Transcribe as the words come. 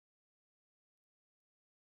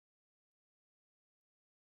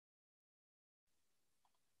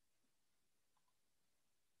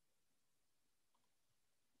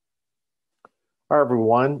Hi,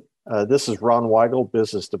 everyone. This is Ron Weigel,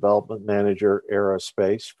 Business Development Manager,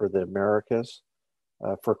 Aerospace for the Americas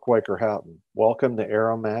for Quaker Houghton. Welcome to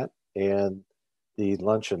Aeromat and the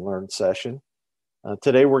Lunch and Learn session.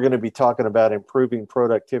 Today, we're going to be talking about improving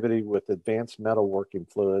productivity with advanced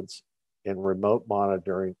metalworking fluids and remote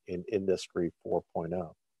monitoring in Industry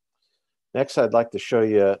 4.0. Next, I'd like to show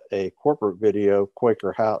you a corporate video,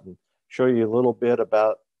 Quaker Houghton, show you a little bit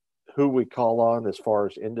about who we call on as far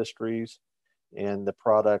as industries and the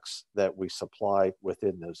products that we supply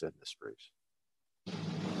within those industries.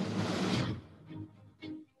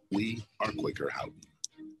 We are Quaker Houghton,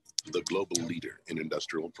 the global leader in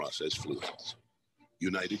industrial process fluids,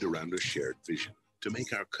 united around a shared vision to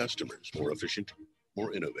make our customers more efficient,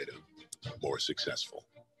 more innovative, more successful.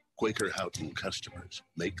 Quaker Houghton customers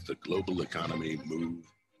make the global economy move,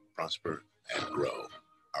 prosper, and grow.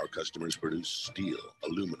 Our customers produce steel,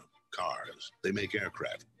 aluminum, cars. They make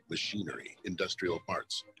aircraft, machinery, industrial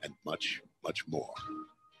parts, and much, much more.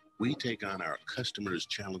 We take on our customers'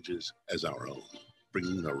 challenges as our own,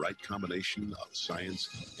 bringing the right combination of science,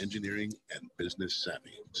 engineering, and business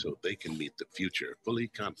savvy so they can meet the future fully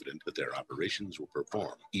confident that their operations will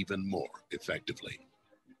perform even more effectively.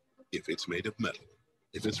 If it's made of metal,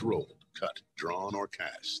 if it's rolled, cut, drawn, or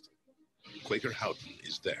cast, Quaker Houghton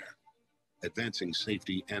is there, advancing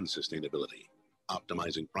safety and sustainability,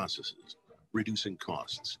 optimizing processes, reducing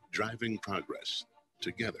costs, driving progress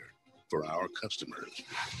together for our customers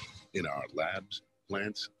in our labs,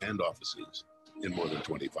 plants, and offices in more than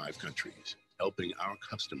 25 countries, helping our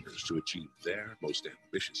customers to achieve their most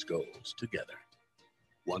ambitious goals together.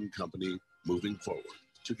 One company moving forward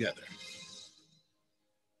together.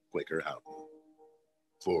 Quaker Houghton.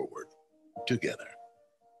 Forward together.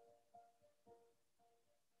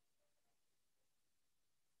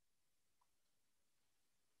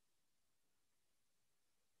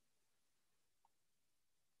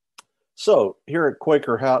 So here at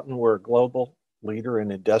Quaker Houghton, we're a global leader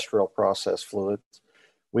in industrial process fluids.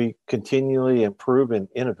 We continually improve and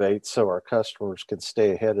innovate so our customers can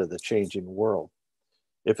stay ahead of the changing world.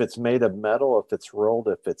 If it's made of metal, if it's rolled,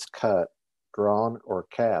 if it's cut, drawn, or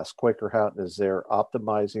cast, Quaker Houghton is there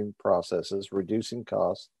optimizing processes, reducing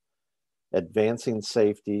costs, advancing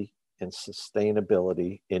safety and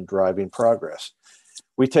sustainability, and driving progress.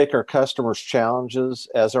 We take our customers' challenges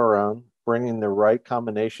as our own, bringing the right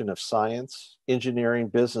combination of science, engineering,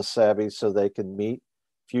 business savvy so they can meet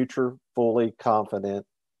future fully confident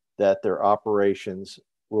that their operations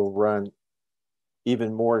will run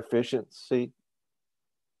even more efficiency,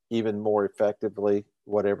 even more effectively,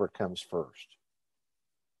 whatever comes first.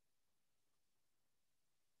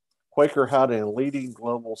 Quaker Houghton, a leading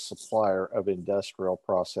global supplier of industrial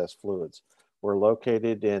process fluids. We're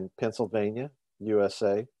located in Pennsylvania,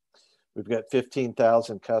 USA. We've got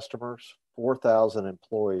 15,000 customers, 4,000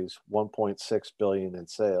 employees, 1.6 billion in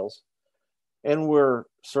sales, and we're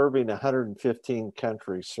serving 115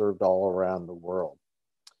 countries served all around the world.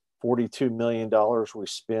 $42 million we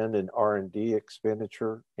spend in R&D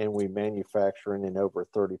expenditure, and we manufacture in over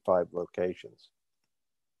 35 locations.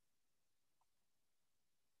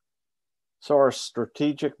 So our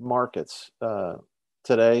strategic markets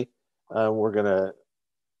today, we're going to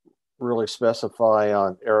really specify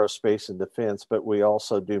on aerospace and defense, but we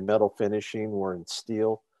also do metal finishing. We're in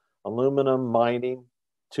steel, aluminum, mining,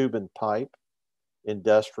 tube and pipe,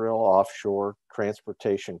 industrial, offshore,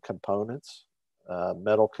 transportation components,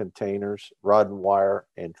 metal containers, rod and wire,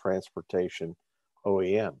 and transportation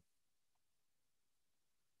OEM.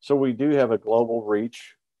 So we do have a global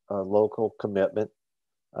reach, local commitment,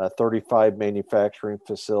 35 manufacturing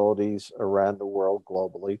facilities around the world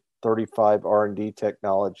globally, 35 R&D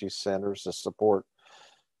technology centers to support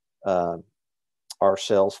our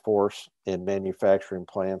sales force in manufacturing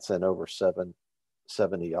plants, and over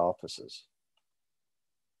 70 offices.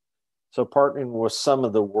 So partnering with some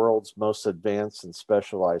of the world's most advanced and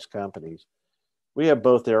specialized companies. We have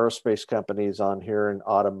both aerospace companies on here and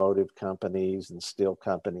automotive companies and steel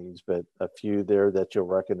companies, but a few there that you'll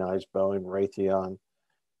recognize: Boeing, Raytheon,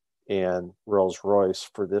 and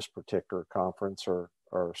Rolls-Royce for this particular conference are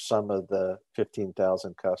some of the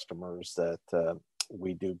 15,000 customers that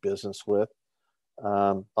we do business with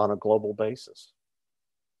on a global basis.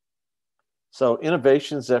 So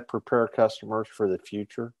innovations that prepare customers for the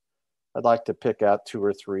future. I'd like to pick out two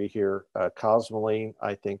or three here. Cosmoline,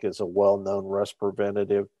 I think, is a well-known rust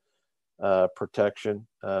preventative protection.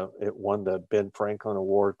 It won the Ben Franklin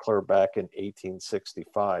Award clear back in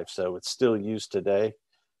 1865, so it's still used today.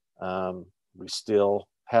 We still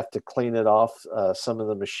have to clean it off. Some of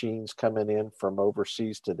the machines coming in from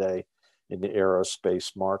overseas today in the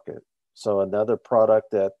aerospace market. So another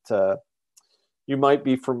product that you might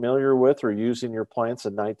be familiar with or use in your plants.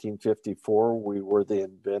 In 1954, we were the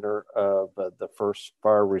inventor of the first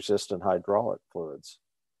fire-resistant hydraulic fluids.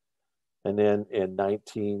 And then in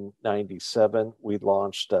 1997, we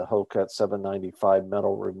launched a Hocut 795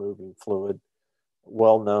 metal removing fluid,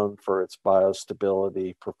 well known for its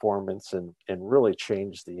biostability performance, and really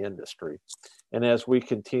changed the industry. And as we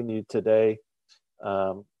continue today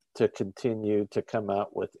to continue to come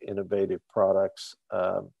out with innovative products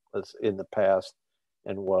in the past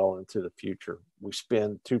and well into the future. We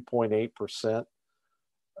spend 2.8%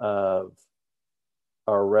 of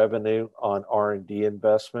our revenue on R&D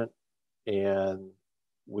investment, and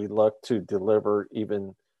we look to deliver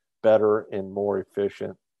even better and more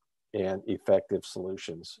efficient and effective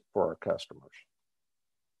solutions for our customers.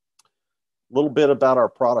 A little bit about our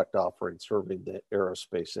product offering serving the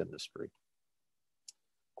aerospace industry.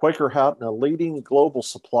 Quaker Houghton, a leading global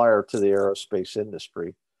supplier to the aerospace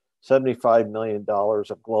industry, $75 million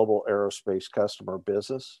of global aerospace customer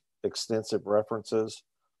business, extensive references,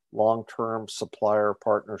 long-term supplier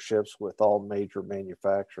partnerships with all major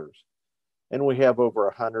manufacturers. And we have over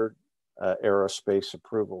 100 aerospace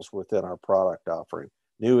approvals within our product offering.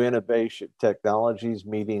 New innovation technologies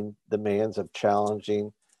meeting demands of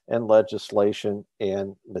challenging and legislation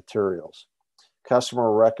and materials.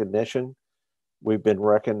 Customer recognition. We've been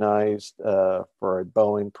recognized for a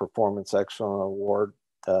Boeing Performance Excellence Award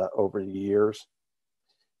over the years.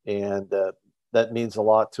 And that means a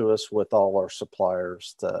lot to us with all our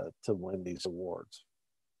suppliers to win these awards.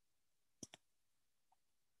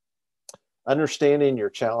 Understanding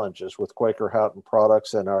your challenges with Quaker Houghton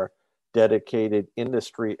products and our dedicated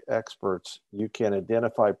industry experts, you can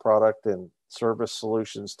identify product and service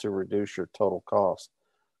solutions to reduce your total cost.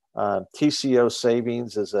 TCO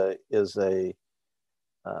savings is a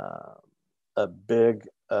big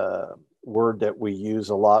word that we use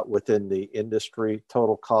a lot within the industry.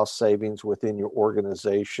 Total cost savings within your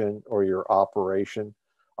organization or your operation.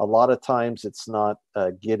 A lot of times it's not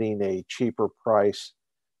getting a cheaper price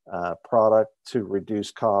product to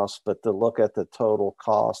reduce costs, but to look at the total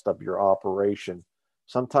cost of your operation.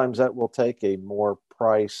 Sometimes that will take a more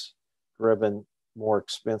price-driven, more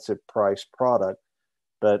expensive price product,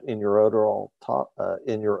 but in your overall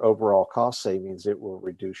cost savings, it will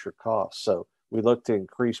reduce your costs. So we look to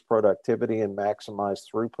increase productivity and maximize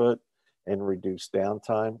throughput and reduce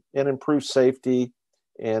downtime and improve safety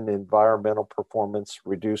and environmental performance,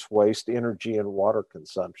 reduce waste, energy, and water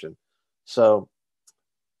consumption. So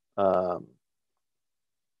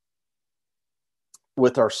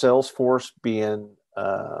with our sales force being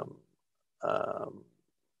have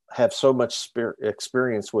so much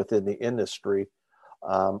experience within the industry,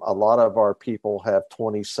 a lot of our people have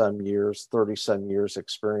 20 some years, 30 some years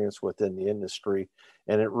experience within the industry,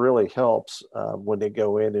 and it really helps when they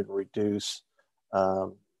go in and reduce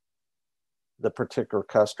the particular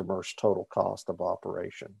customer's total cost of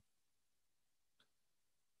operation.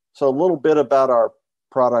 So a little bit about our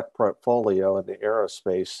product portfolio in the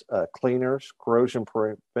aerospace. Cleaners, corrosion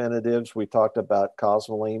preventatives. We talked about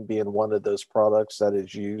Cosmoline being one of those products that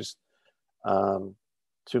is used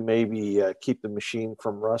to maybe keep the machine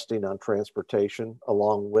from rusting on transportation.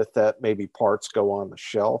 Along with that, maybe parts go on the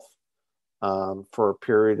shelf for a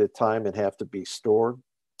period of time and have to be stored.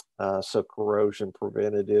 So corrosion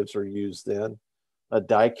preventatives are used then.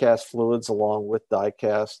 Die-cast fluids, along with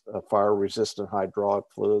die-cast fire-resistant hydraulic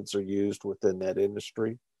fluids, are used within that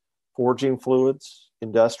industry. Forging fluids,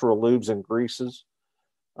 industrial lubes and greases.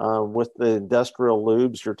 With the industrial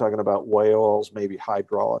lubes, you're talking about whey oils, maybe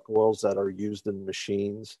hydraulic oils that are used in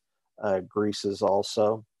machines, greases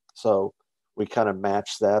also. So we kind of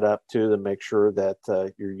match that up too to make sure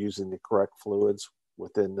that you're using the correct fluids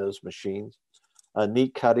within those machines.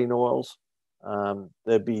 Neat cutting oils.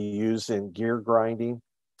 They'd be used in gear grinding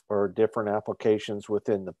or different applications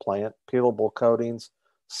within the plant. Peelable coatings,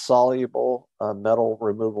 soluble metal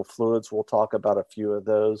removal fluids. We'll talk about a few of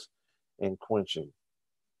those, and quenching.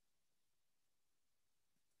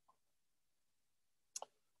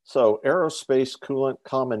 So aerospace coolant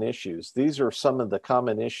common issues. These are some of the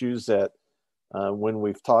common issues that when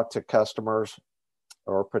we've talked to customers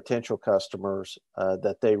or potential customers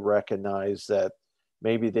that they recognize that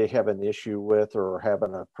maybe they have an issue with or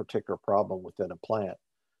having a particular problem within a plant.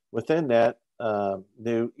 Within that,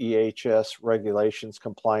 new EHS regulations,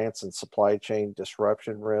 compliance and supply chain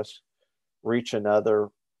disruption risk, REACH and other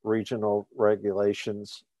regional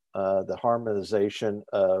regulations, the harmonization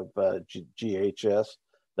of GHS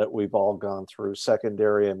that we've all gone through,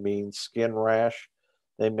 secondary amines, skin rash.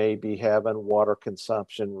 They may be having water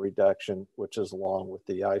consumption reduction, which is along with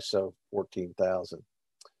the ISO 14000.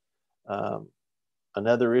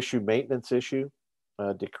 Another issue, maintenance issue.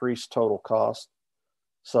 decrease total cost.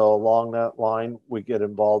 So along that line, we get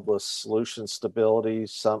involved with solution stability,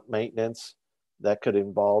 sump maintenance. That could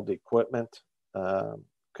involve equipment,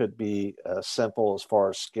 could be simple as far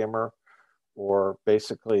as skimmer, or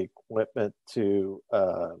basically equipment to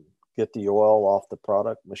get the oil off the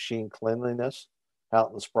product. Machine cleanliness,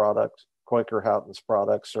 Houghton's products, Quaker Houghton's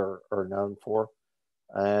products are known for,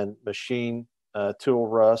 and machine tool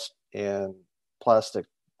rust and plastic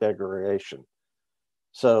degradation.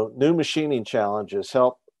 So new machining challenges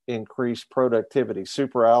help increase productivity.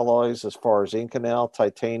 Super alloys as far as Inconel,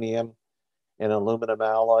 titanium, and aluminum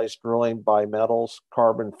alloys, drilling bimetals,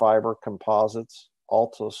 carbon fiber composites,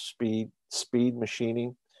 ultra speed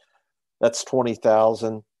machining. That's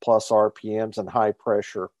 20,000 plus RPMs and high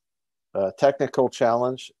pressure. Technical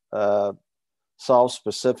challenge, solve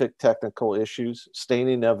specific technical issues.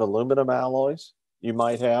 Staining of aluminum alloys you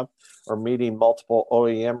might have, or meeting multiple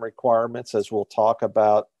OEM requirements, as we'll talk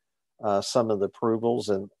about some of the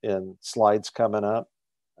approvals in slides coming up.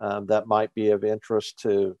 That might be of interest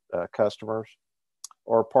to customers,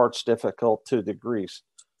 or parts difficult to degrease.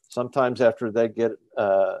 Sometimes after they get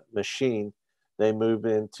machined, they move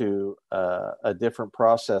into a different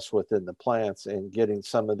process within the plants, and getting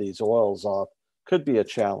some of these oils off could be a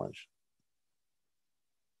challenge.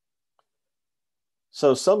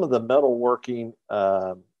 So some of the metalworking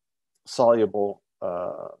soluble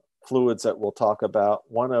fluids that we'll talk about,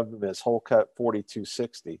 one of them is Hole Cut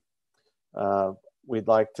 4260. We'd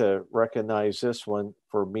like to recognize this one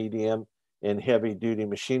for medium and heavy duty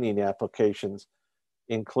machining applications,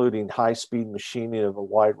 including high-speed machining of a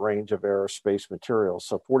wide range of aerospace materials.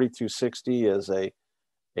 So 4260 is a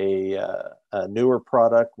newer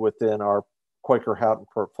product within our Quaker Houghton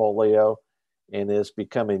portfolio, and is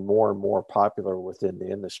becoming more and more popular within the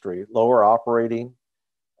industry. Lower operating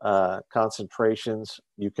concentrations,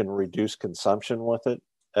 you can reduce consumption with it.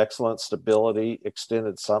 Excellent stability,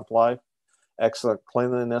 extended sump life, excellent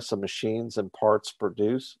cleanliness of machines and parts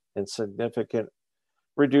produced, and significant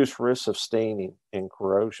reduced risks of staining and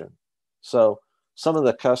corrosion. So some of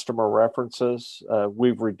the customer references,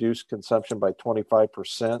 we've reduced consumption by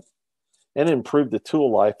 25% and improved the tool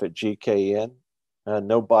life at GKN.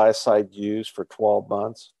 No biocide used for 12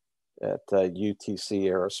 months at UTC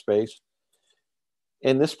Aerospace.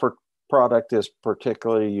 And this product is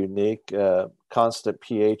particularly unique, constant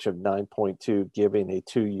pH of 9.2, giving a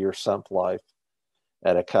 2-year sump life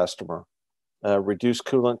at a customer. Reduced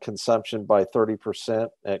coolant consumption by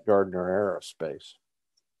 30% at Gardner Aerospace.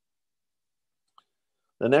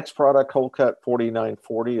 The next product, Hole Cut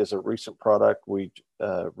 4940, is a recent product. We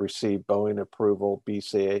received Boeing approval,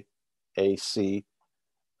 BCAC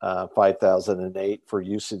 5008 for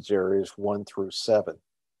usage areas 1 through 7.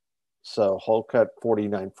 So Hole Cut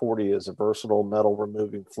 4940 is a versatile metal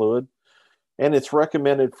removing fluid, and it's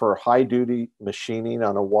recommended for high duty machining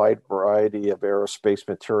on a wide variety of aerospace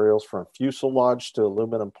materials, from fuselage to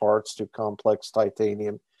aluminum parts to complex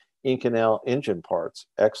titanium Inconel engine parts.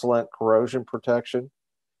 Excellent corrosion protection,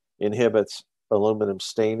 inhibits aluminum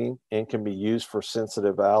staining, and can be used for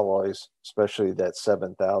sensitive alloys, especially that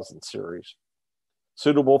 7000 series.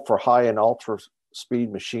 Suitable for high and ultra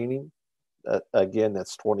speed machining. Again,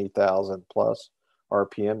 that's 20,000 plus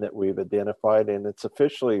RPM that we've identified, and it's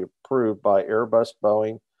officially approved by Airbus,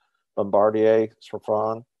 Boeing, Bombardier,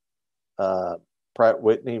 Safran, Pratt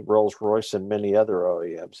Whitney, Rolls-Royce, and many other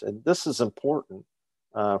OEMs. And this is important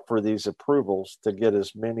for these approvals, to get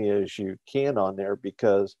as many as you can on there,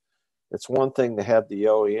 because it's one thing to have the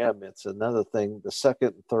OEM, it's another thing, the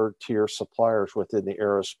second and third tier suppliers within the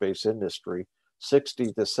aerospace industry.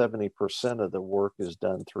 60 to 70% of the work is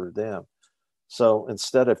done through them. So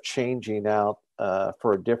instead of changing out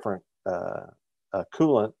for a different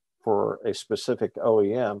coolant for a specific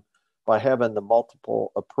OEM, by having the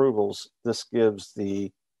multiple approvals, this gives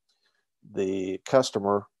the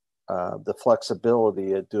customer the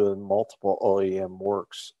flexibility of doing multiple OEM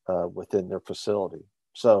works within their facility.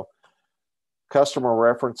 So customer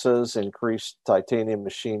references: increased titanium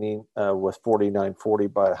machining with 4940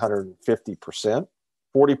 by 150%,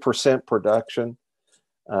 40% production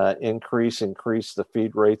increase the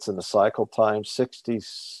feed rates and the cycle time,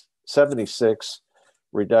 76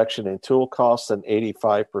 reduction in tool costs, and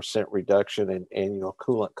 85% reduction in annual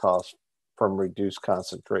coolant costs from reduced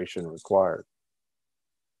concentration required.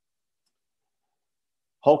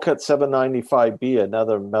 Hole Cut 795B,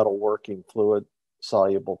 another metalworking fluid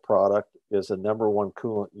soluble product, is a #1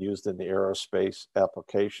 coolant used in the aerospace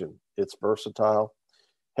application. It's versatile,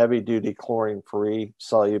 heavy-duty, chlorine-free,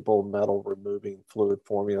 soluble metal removing fluid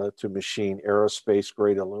formula to machine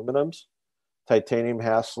aerospace-grade aluminums, titanium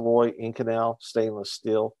alloy, Inconel, stainless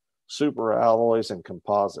steel, super alloys, and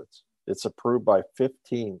composites. It's approved by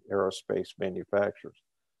 15 aerospace manufacturers.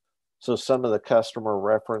 So some of the customer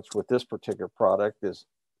reference with this particular product is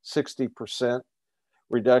 60%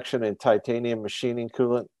 reduction in titanium machining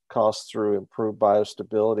coolant costs through improved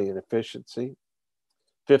biostability and efficiency,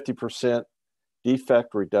 50%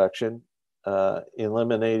 defect reduction,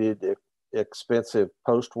 eliminated expensive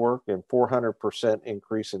post work, and 400%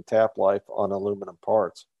 increase in tap life on aluminum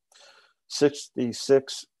parts.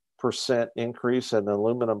 66% increase in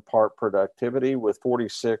aluminum part productivity with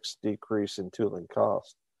 46% decrease in tooling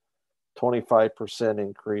cost. 25%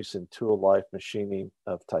 increase in tool life machining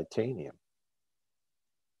of titanium.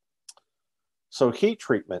 So heat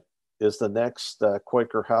treatment is the next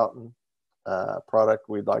Quaker Houghton product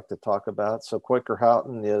we'd like to talk about. So Quaker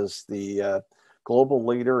Houghton is the global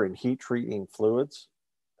leader in heat treating fluids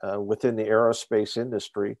within the aerospace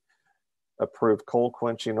industry, approved cold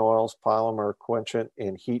quenching oils, polymer quenchant,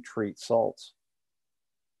 and heat treat salts.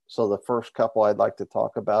 So the first couple I'd like to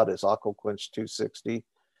talk about is AquaQuench 260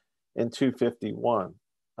 and 251.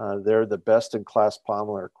 They're the best in class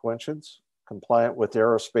polymer quenchants, compliant with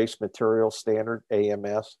aerospace material standard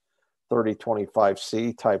AMS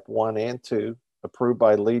 3025C type 1 and 2, approved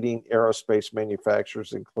by leading aerospace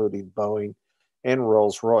manufacturers including Boeing and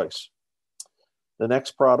Rolls-Royce. The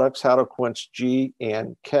next products, AquaQuench G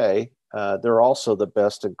and K, they're also the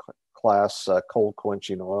best in class cold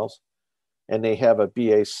quenching oils, and they have a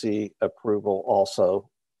BAC approval also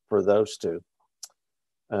for those two.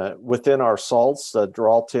 Within our salts,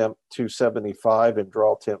 draw temp 275 and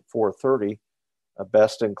draw temp 430,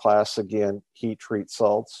 best in class, again, heat treat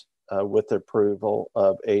salts with approval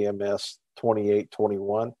of AMS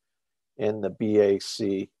 2821 and the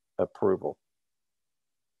BAC approval.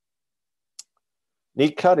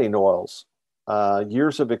 Neat cutting oils.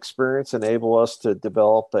 Years of experience enable us to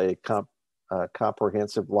develop a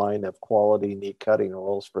comprehensive line of quality neat cutting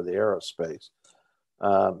oils for the aerospace.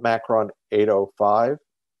 Macron 805,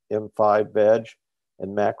 M5 veg,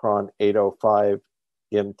 and Macron 805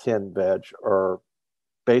 M10 veg are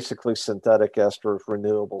basically synthetic esters,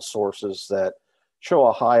 renewable sources that show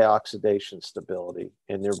a high oxidation stability,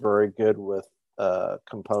 and they're very good with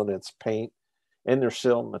components, paint, and their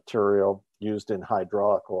seal material used in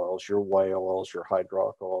hydraulic oils, your whale oils, your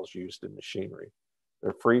hydraulic oils used in machinery.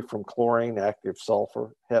 They're free from chlorine, active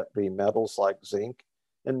sulfur, heavy metals like zinc,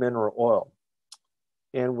 and mineral oil.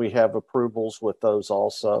 And we have approvals with those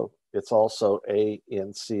also. It's also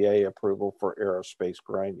ANCA approval for aerospace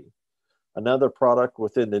grinding. Another product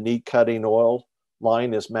within the neat cutting oil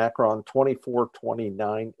line is Macron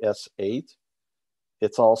 2429S8.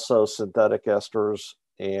 It's also synthetic esters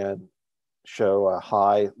and show a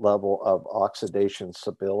high level of oxidation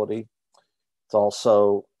stability. It's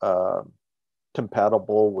also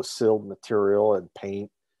compatible with sealed material and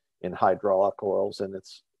paint in hydraulic oils, and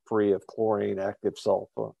it's free of chlorine, active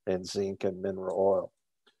sulfur, and zinc and mineral oil.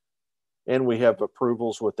 And we have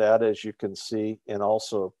approvals with that, as you can see, and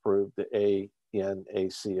also approved the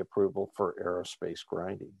ANAC approval for aerospace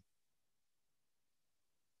grinding.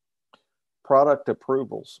 Product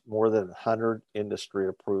approvals, more than 100 industry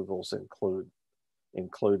approvals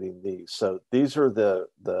including these. So these are the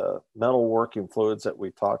metalworking fluids that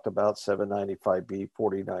we talked about, 795B,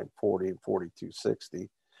 4940, and 4260.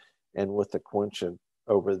 And with the quenchant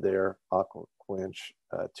over there, AquaQuench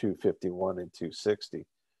 251 and 260.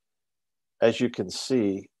 As you can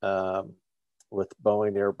see, with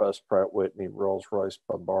Boeing, Airbus, Pratt Whitney, Rolls-Royce,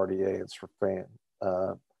 Bombardier, and Srfan,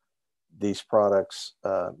 these products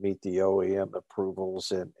meet the OEM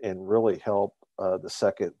approvals and really help the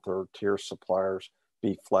second, third tier suppliers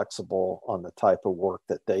be flexible on the type of work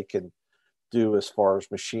that they can do as far as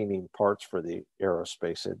machining parts for the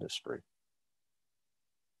aerospace industry.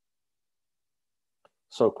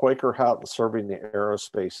 So Quaker Houghton serving the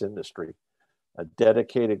aerospace industry, a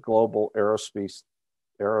dedicated global aerospace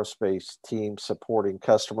team supporting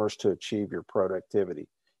customers to achieve your productivity,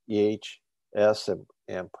 EHS,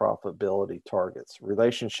 and profitability targets.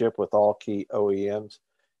 Relationship with all key OEMs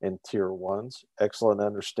and tier ones, excellent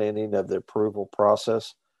understanding of the approval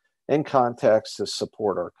process, and contacts to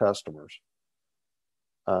support our customers.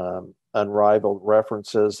 Unrivaled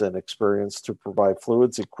references and experience to provide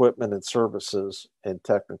fluids, equipment, and services and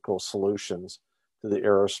technical solutions to the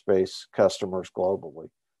aerospace customers globally.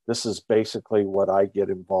 This is basically what I get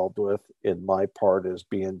involved with in my part as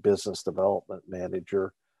being business development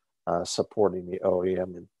manager, supporting the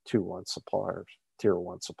OEM and tier one suppliers.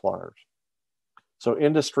 So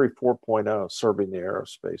Industry 4.0, serving the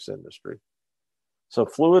aerospace industry. So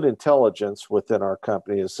fluid intelligence within our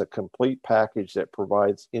company is a complete package that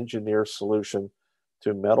provides engineered solution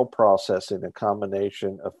to metal processing, a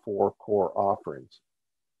combination of 4 core offerings: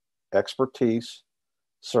 expertise,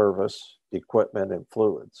 service, equipment, and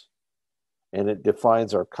fluids. And it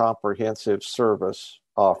defines our comprehensive service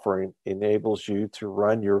offering, enables you to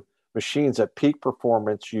run your machines at peak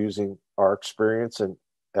performance using our experience and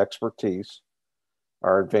expertise,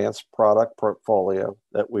 our advanced product portfolio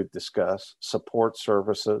that we've discussed, support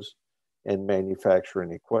services, and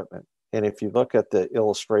manufacturing equipment. And if you look at the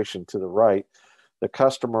illustration to the right, the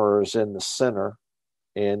customer is in the center,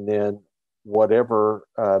 and then whatever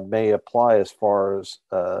may apply as far as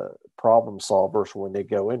problem solvers when they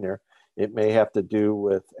go in there, it may have to do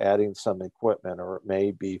with adding some equipment, or it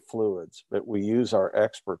may be fluids, but we use our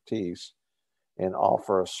expertise and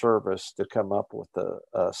offer a service to come up with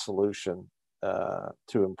a solution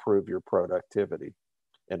to improve your productivity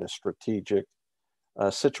in a strategic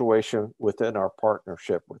situation within our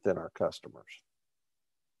partnership within our customers.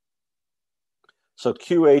 So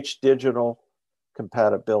QH digital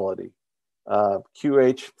compatibility.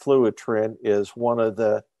 QH fluid trend is one of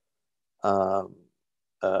the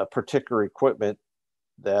particular equipment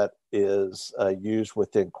that is used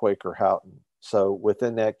within Quaker Houghton. So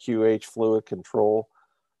within that QH fluid control,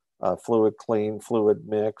 fluid clean, fluid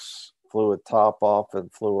mix, fluid top off,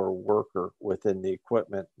 and fluid worker within the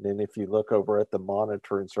equipment. And then if you look over at the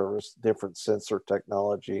monitoring service, different sensor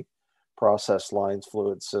technology, process lines,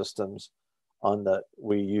 fluid systems.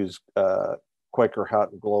 We use Quaker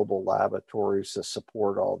Houghton Global Laboratories to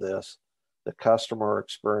support all this. The customer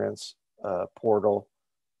experience portal,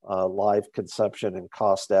 live consumption and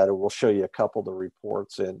cost data. We'll show you a couple of the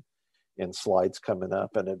reports in slides coming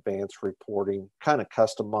up, and advanced reporting, kind of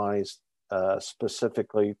customized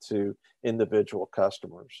specifically to individual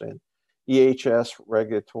customers. And EHS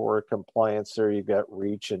regulatory compliance, there you got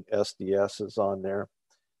REACH and SDS is on there.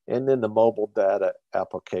 And then the mobile data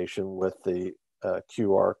application with the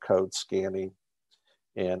QR code scanning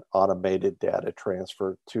and automated data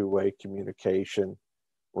transfer, two-way communication,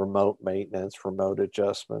 remote maintenance, remote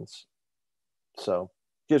adjustments. So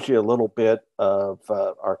gives you a little bit of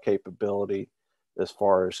our capability as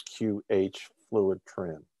far as QH fluid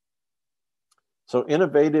trend. So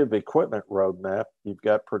innovative equipment roadmap, you've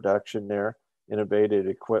got production there, innovative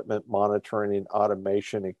equipment monitoring and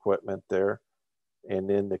automation equipment there, and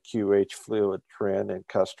then the QH fluid trend and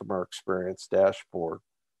customer experience dashboard.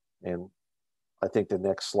 And I think the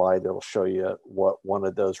next slide, it'll show you what one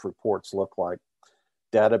of those reports look like.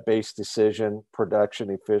 Database decision, production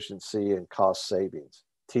efficiency, and cost savings,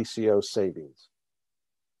 TCO savings.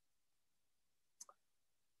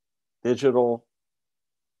 Digital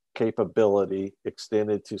capability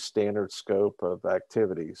extended to standard scope of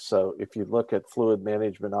activities. So if you look at fluid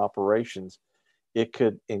management operations, it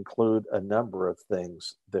could include a number of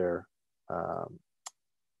things there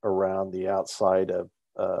around the outside of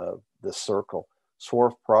the circle.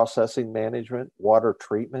 Swarf processing management, water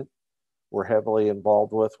treatment, we're heavily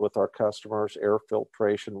involved with our customers, air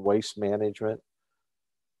filtration, waste management,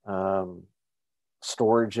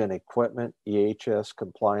 storage and equipment, EHS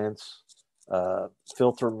compliance,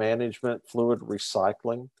 filter management, fluid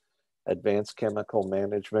recycling, advanced chemical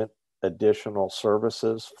management, additional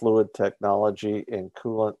services, fluid technology and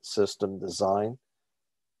coolant system design,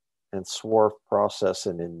 and swarf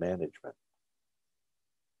processing and management.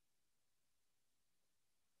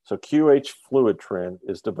 So QH fluid trend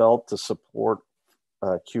is developed to support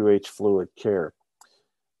QH fluid care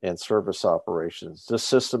and service operations. This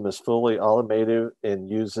system is fully automated and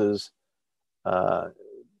uses the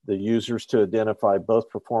users to identify both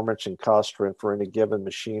performance and cost trend for any given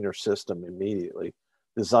machine or system immediately.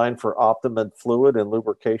 Designed for optimum fluid and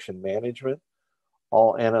lubrication management,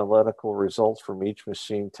 all analytical results from each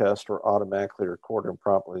machine test are automatically recorded and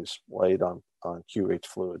promptly displayed on QH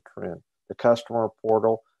fluid trend. The customer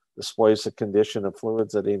portal displays the condition of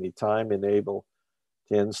fluids at any time,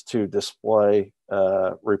 tends to display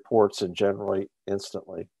reports and generally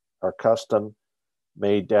instantly. Our custom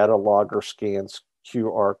made data logger scans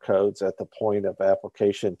QR codes at the point of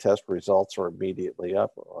application. Test results are immediately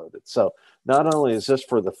uploaded. So not only is this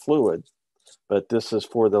for the fluid, but this is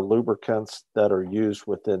for the lubricants that are used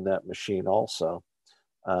within that machine also,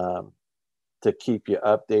 to keep you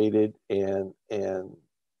updated and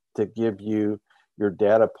to give you your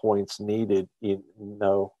data points needed in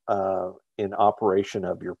operation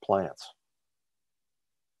of your plants.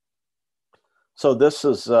 So this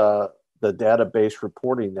is the database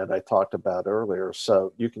reporting that I talked about earlier.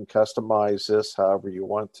 So you can customize this however you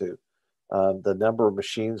want to. The number of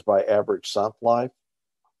machines by average sump life.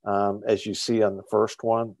 As you see on the first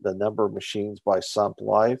one, the number of machines by sump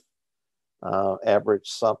life, average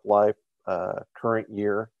sump life, current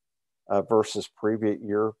year, versus previous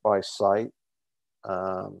year by site.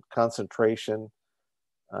 Concentration,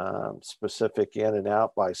 specific in and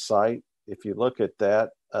out by site. If you look at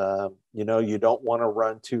that, you know, you don't want to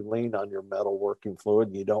run too lean on your metalworking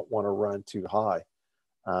fluid. You don't want to run too high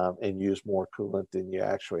and use more coolant than you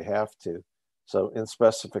actually have to. So in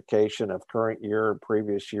specification of current year and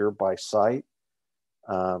previous year by site,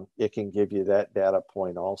 it can give you that data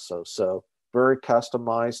point also. So very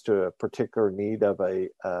customized to a particular need of a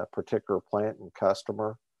particular plant and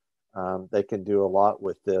customer. They can do a lot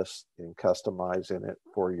with this in customizing it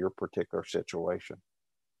for your particular situation.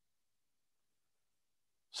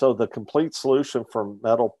 So the complete solution for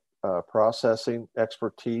metal processing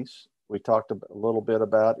expertise, we talked a little bit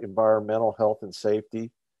about environmental health and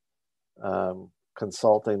safety,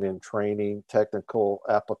 consulting and training, technical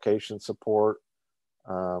application support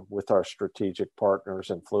with our strategic partners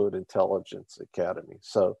and Fluid Intelligence Academy.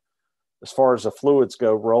 So as far as the fluids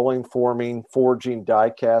go, rolling, forming, forging,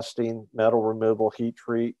 die casting, metal removal, heat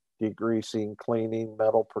treat, degreasing, cleaning,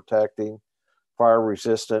 metal protecting, fire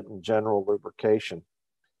resistant, and general lubrication.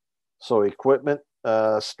 So equipment,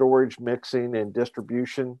 storage, mixing, and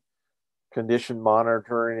distribution, condition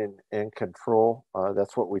monitoring and control.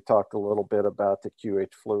 That's what we talked a little bit about, the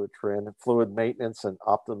QH fluid trend. Fluid maintenance and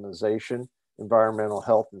optimization, environmental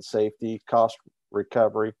health and safety, cost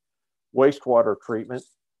recovery, wastewater treatment,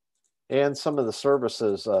 and some of the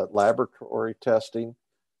services, laboratory testing,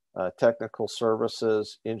 technical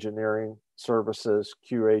services, engineering services,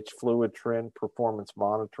 QH fluid trend, performance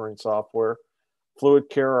monitoring software. Fluid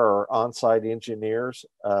care are on-site engineers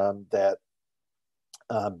that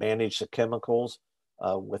manage the chemicals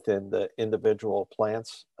within the individual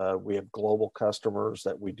plants. We have global customers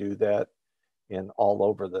that we do that in all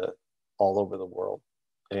over the world.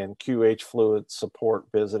 And QH fluid support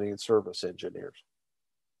visiting service engineers.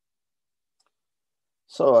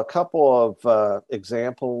 So a couple of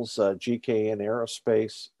examples, GKN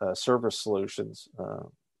Aerospace Service Solutions.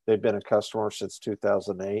 They've been a customer since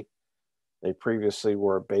 2008. They previously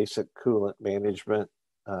were a basic coolant management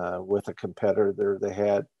with a competitor. They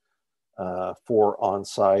had 4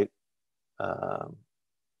 on-site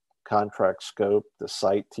contract scope. The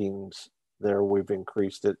site teams there, we've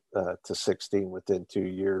increased it to 16 within 2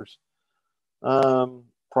 years.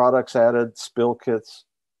 Products added, spill kits,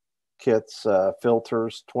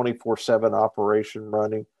 filters, 24/7 operation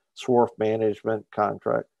running, swarf management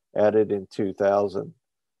contract added in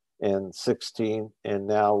 2016 and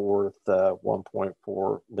now worth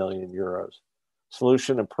 1.4 million euros.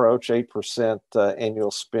 Solution approach, 8% annual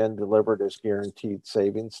spend delivered as guaranteed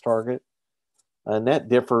savings target. And that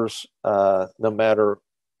differs no matter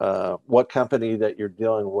what company that you're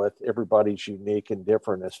dealing with. Everybody's unique and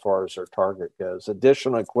different as far as their target goes.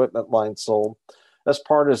 Additional equipment line sold as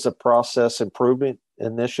part of the process improvement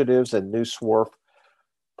initiatives and new swarf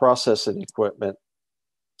processing equipment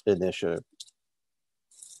initiative.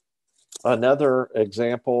 Another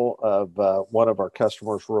example of one of our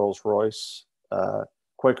customers, Rolls-Royce,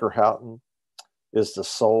 Quaker Houghton is the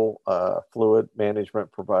sole fluid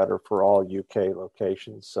management provider for all UK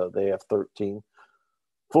locations. So they have 13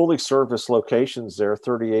 fully serviced locations there,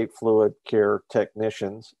 38 fluid care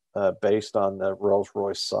technicians based on the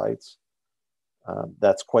Rolls-Royce sites.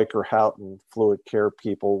 That's Quaker Houghton fluid care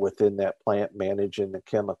people within that plant managing the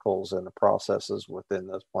chemicals and the processes within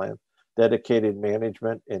those plants. Dedicated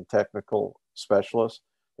management and technical specialists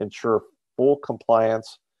ensure full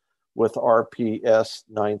compliance with RPS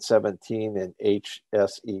 917 and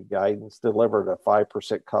HSE guidance, delivered a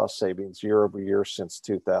 5% cost savings year over year since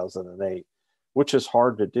 2008, which is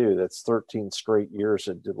hard to do. That's 13 straight years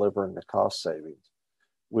of delivering the cost savings.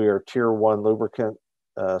 We are tier 1 lubricant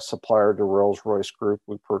supplier to Rolls-Royce Group.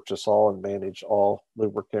 We purchase all and manage all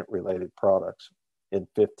lubricant related products in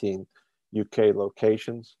 15 UK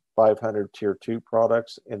locations, 500 tier 2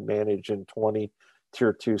 products, and manage in 20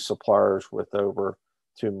 tier 2 suppliers with over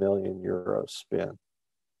 2 million euros spent.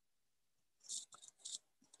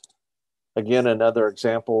 Again, another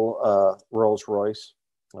example, Rolls-Royce,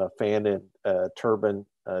 fan and turbine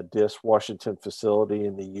disc Washington facility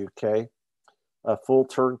in the UK. A full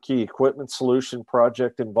turnkey equipment solution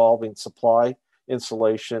project involving supply,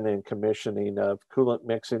 installation, and commissioning of coolant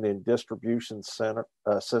mixing and distribution center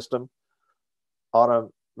system,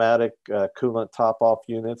 automatic coolant top-off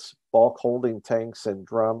units, bulk holding tanks and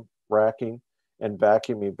drum racking, and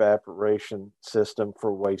vacuum evaporation system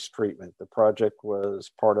for waste treatment. The project was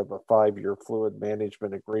part of a 5-year fluid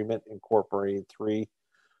management agreement incorporating 3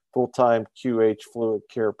 full-time QH fluid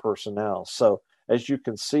care personnel. So as you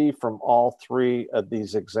can see from all 3 of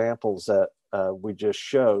these examples that we just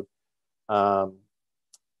showed,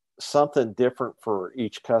 something different for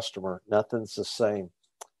each customer. Nothing's the same.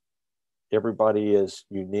 Everybody is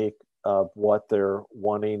unique of what they're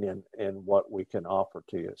wanting and what we can offer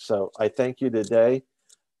to you. So I thank you today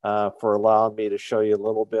for allowing me to show you a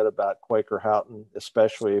little bit about Quaker Houghton,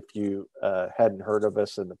 especially if you hadn't heard of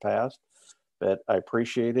us in the past. But I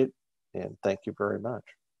appreciate it, and thank you very much.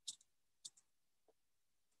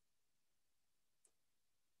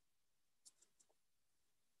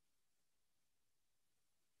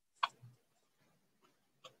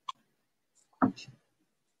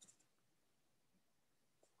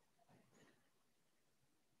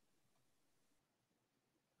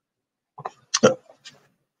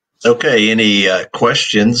 Okay, any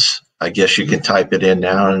questions? I guess you can type it in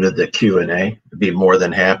now into the Q&A. I'd be more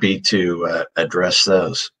than happy to address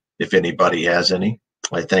those if anybody has any.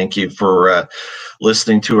 I thank you for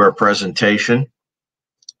listening to our presentation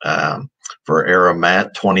for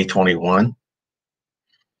AeroMat 2021.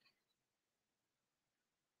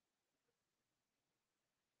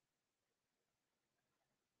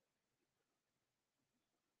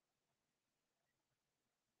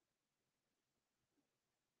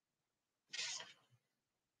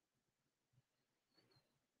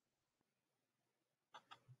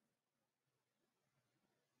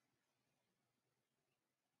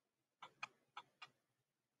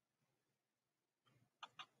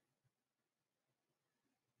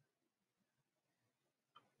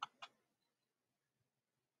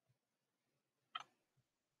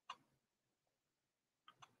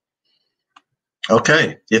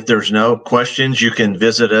 Okay, if there's no questions, you can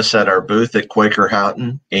visit us at our booth at Quaker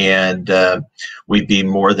Houghton, and we'd be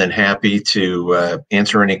more than happy to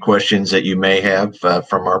answer any questions that you may have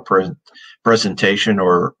from our presentation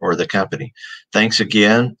or the company. Thanks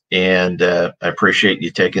again, and I appreciate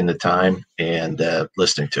you taking the time and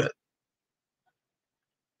listening to it.